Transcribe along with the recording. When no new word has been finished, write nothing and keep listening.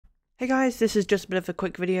Hey guys, this is just a bit of a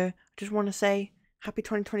quick video. I just want to say happy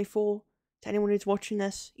 2024 to anyone who's watching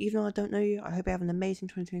this. Even though I don't know you, I hope you have an amazing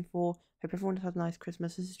 2024. Hope everyone has a nice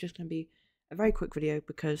Christmas. This is just going to be a very quick video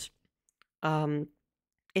because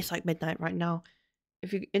it's like midnight right now.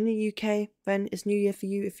 If you're in the UK, then it's New Year for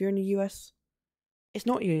you. If you're in the US, it's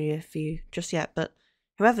not New Year for you just yet, but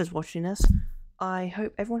whoever's watching this, I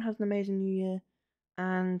hope everyone has an amazing New Year,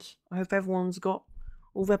 and I hope everyone's got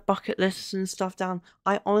all their bucket lists and stuff down.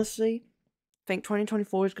 I honestly think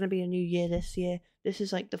 2024 is going to be a new year this year. This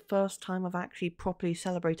is like the first time I've actually properly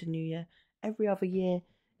celebrated New Year. Every other year,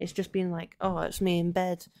 it's just been like, oh, it's me in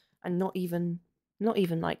bed, and not even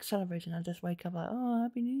like celebrating. I just wake up like, oh,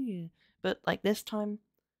 Happy New Year. But like this time,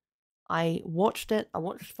 I watched it. I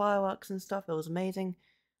watched fireworks and stuff. It was amazing.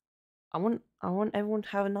 I want everyone to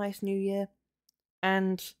have a nice New Year,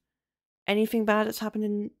 and anything bad that's happened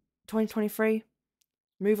in 2023,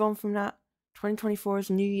 move on from that. 2024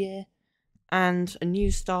 is a new year and a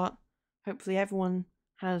new start. Hopefully everyone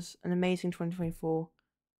has an amazing 2024.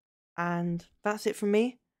 And that's it from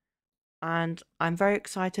me. And I'm very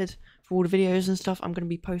excited for all the videos and stuff I'm going to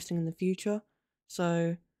be posting in the future.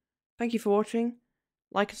 So thank you for watching.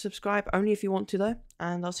 Like and subscribe only if you want to though.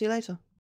 And I'll see you later.